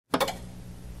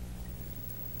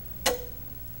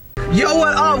Yo,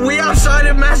 what up? We outside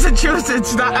in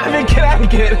Massachusetts. I'm in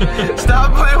Connecticut.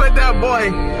 Stop playing with that boy.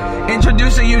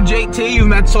 Introducing you, JT. You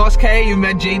met Sauce K. You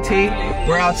met JT.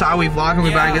 We're outside. We vlogging.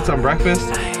 We about to get some breakfast.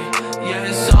 Yeah,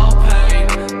 it's all paid.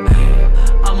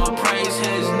 I'ma praise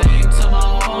his name to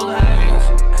my old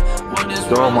age.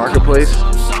 Throw a marketplace.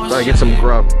 Gotta get some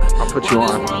grub. I'll put you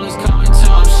on.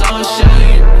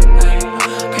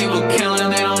 People killing,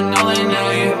 they don't know their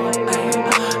name.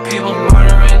 People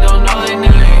murdering, don't know their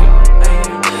name.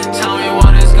 Tell me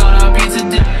what it's gonna be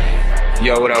today.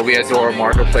 Yo, what up? We at Dora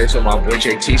Marketplace with my boy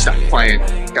JT. Stop playing.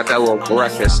 Got that little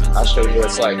breakfast. I'll show you what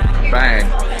it's like. Bang.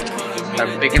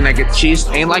 That bacon nugget cheese.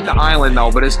 Ain't like the island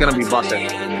though, but it's gonna be busting.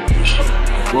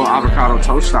 Little avocado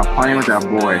toast. Stop playing with that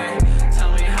boy.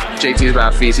 JT's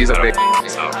about feast. He's a big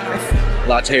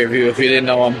latte review. If you didn't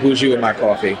know, I'm bougie with my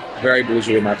coffee. Very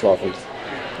bougie with my coffee.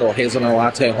 Little hazelnut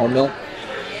latte, whole milk.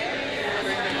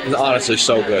 It's honestly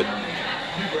so good.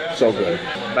 So good.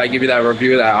 I give you that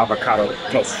review of that avocado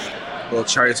toast. Little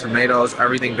cherry tomatoes,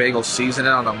 everything bagel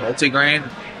seasoning on the multigrain.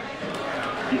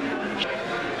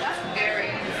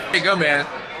 Pretty good, man.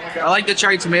 I like the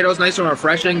cherry tomatoes, nice and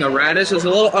refreshing. The radish is a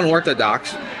little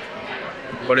unorthodox,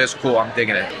 but it's cool. I'm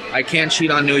digging it. I can't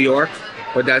cheat on New York,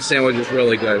 but that sandwich is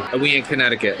really good. And we in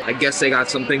Connecticut. I guess they got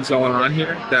some things going on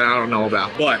here that I don't know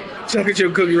about. But check out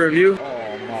your cookie review.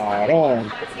 Oh my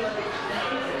god.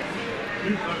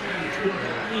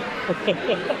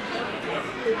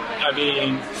 I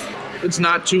mean, it's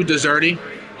not too desserty.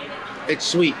 It's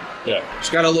sweet. Yeah. It's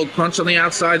got a little crunch on the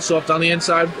outside, soft on the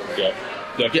inside. Yeah.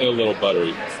 Definitely a little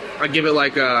buttery. I give it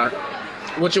like a,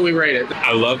 what should we rate it?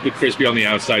 I love the crispy on the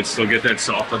outside, still get that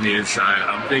soft on the inside.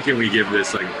 I'm thinking we give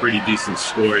this like a pretty decent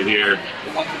score here.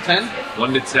 1 to 10?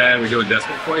 1 to 10. We're doing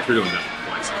decimal points? We're doing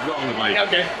decimal points. I'm going with like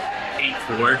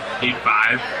 8.4,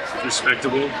 8.5.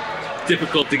 Respectable.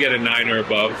 Difficult to get a 9 or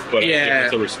above, but yeah,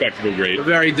 it's a respectable grade.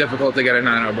 Very difficult to get a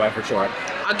 9 or above for sure.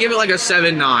 I'll give it like a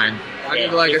 7-9. I'll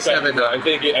give it like a 7-9. I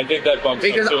think that bumps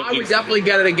because up to I would definitely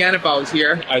get it again if I was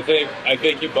here. I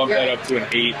think you bump that up to an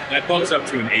 8. That bumps up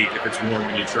to an 8 if it's more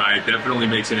when you try it. Definitely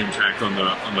makes an impact on the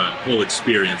whole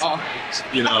experience. Oh.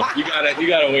 You know, you gotta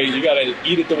wait. You gotta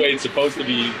eat it the way it's supposed to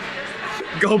be.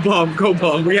 Go bum.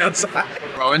 We outside.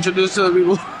 Bro, introduce to the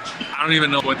people. I don't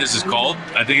even know what this is called.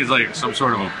 I think it's like some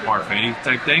sort of a parfait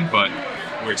type thing, but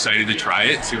we're excited to try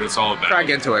it, see what it's all about. Crack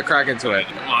into it.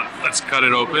 Come on, let's cut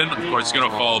it open. Of course, it's gonna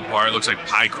fall apart. It looks like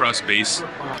pie crust base.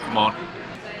 Come on.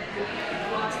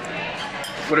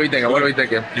 What are we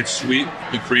thinking? It's sweet.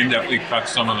 The cream definitely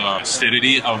cuts some of the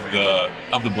acidity of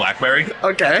the blackberry.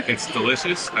 Okay. It's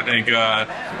delicious. I think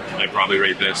I'd probably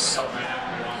rate this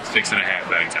 6.5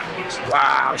 out of 10.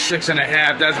 Wow,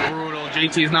 6.5. That's brutal.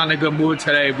 JT's not in a good mood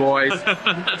today, boys.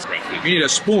 That's right. You need a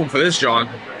spoon for this, John.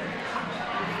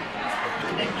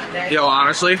 Yo,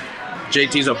 honestly,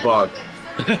 JT's a bug.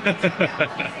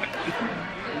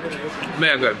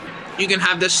 Man, good. You can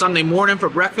have this Sunday morning for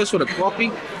breakfast with a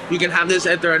coffee. You can have this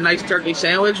after a nice turkey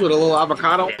sandwich with a little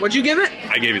avocado. What'd you give it?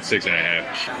 I gave it 6.5.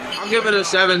 I'll give it a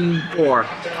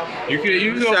 7.4.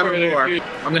 You go 7.4.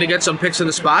 I'm gonna get some pics of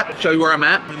the spot, show you where I'm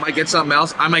at. We might get something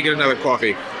else. I might get another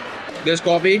coffee. This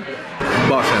coffee,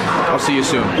 bussin'. I'll see you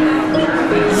soon.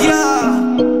 Yeah.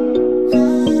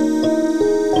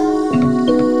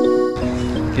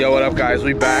 Yo, what up, guys?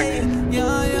 We back.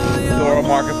 Dora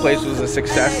Marketplace was a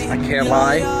success. I can't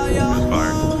lie.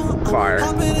 Fire.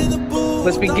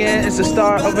 Let's begin. It's the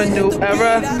start of a new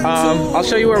era. I'll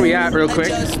show you where we at real quick.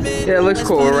 Yeah, it looks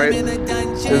cool, right?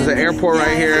 There's an airport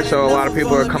right here, so a lot of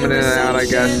people are coming in and out, I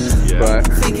guess. Yeah. But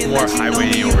more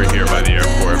highway over here by the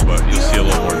airport, but you'll see a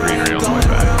little more greenery on the way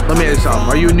back. let me ask you something.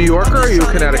 Are you a New Yorker or are you a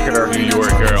Connecticuter? New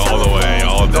Yorker all the way,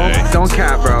 all day. Don't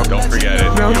cap, bro. Don't forget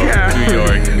it. Don't cap. New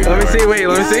York. Let me see. Wait,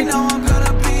 let me see.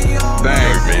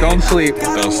 Bang. Don't sleep.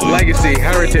 Don't sleep. Legacy,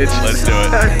 heritage. Let's do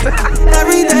it.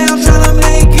 Every day I'm trying to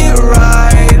make it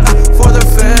right for the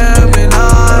fam and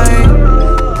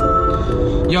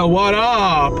I. Yo, what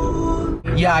up?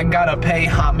 Yeah, I gotta pay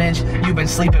homage. You been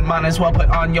sleeping, might as well put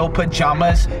on your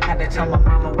pajamas. Had to tell my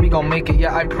mama we gon' make it,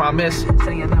 yeah, I promise.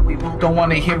 Saying that we won't, don't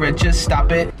wanna hear it, just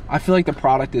stop it. I feel like the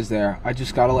product is there. I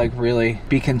just gotta like really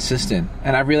be consistent.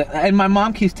 And my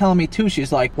mom keeps telling me too,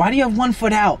 she's like, why do you have 1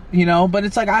 foot out? You know, but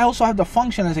it's like I also have to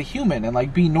function as a human and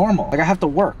like be normal. Like I have to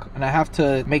work and I have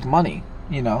to make money.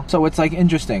 You know, so it's like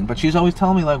interesting, but she's always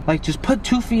telling me like just put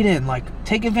 2 feet in, like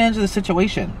take advantage of the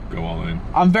situation. Go all in.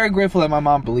 I'm very grateful that my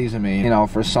mom believes in me, you know,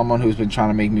 for someone who's been trying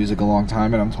to make music a long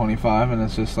time, and I'm 25 and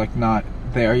it's just like not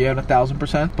there yet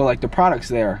 1,000%, but like the product's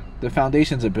there. The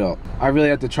foundations are built. I really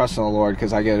have to trust in the Lord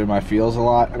because I get in my feels a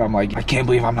lot, and I'm like, I can't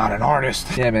believe I'm not an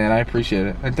artist. Yeah, man, I appreciate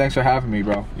it, and thanks for having me,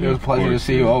 bro. It was a pleasure to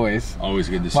see you always. Always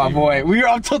good to see you. My boy, we were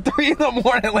up till 3 in the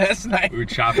morning last night. We were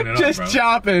chopping it up, just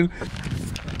chopping.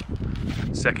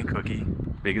 Second cookie,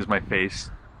 big as my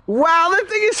face. Wow, that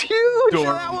thing is huge.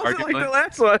 Door, that wasn't like the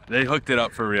last one. They hooked it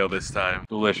up for real this time.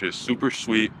 Delicious, super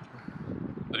sweet.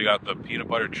 They got the peanut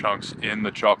butter chunks in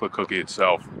the chocolate cookie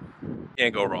itself.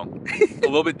 Can't go wrong. A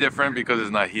little bit different because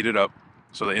it's not heated up,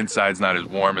 so the inside's not as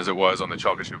warm as it was on the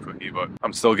chocolate chip cookie, but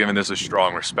I'm still giving this a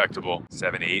strong, respectable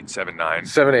 7.8, 7.9.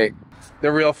 7.8.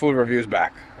 The real food review's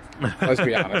back. Let's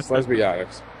be honest. Let's be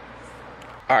honest.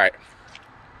 All right.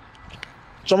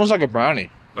 It's almost like a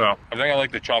brownie. Yeah, I think I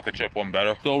like the chocolate chip one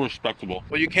better. Still respectable.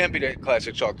 Well, you can't beat a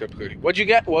classic chocolate cookie. What'd you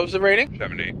get? What was the rating?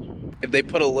 7.8. If they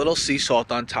put a little sea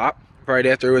salt on top right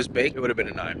after it was baked, it would have been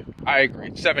a 9. I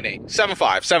agree. 7.8.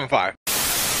 7.5. 7.5.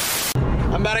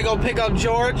 I'm about to go pick up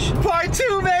George. Part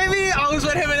 2, baby. I was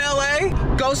with him in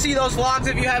LA. Go see those vlogs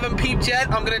if you haven't peeped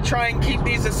yet. I'm going to try and keep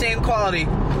these the same quality.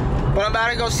 But I'm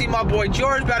about to go see my boy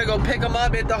George. About to go pick him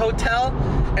up at the hotel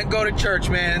and go to church,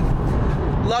 man.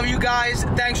 Love you guys.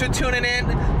 Thanks for tuning in.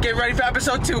 Get ready for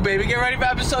episode 2, baby. Get ready for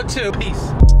episode 2.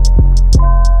 Peace.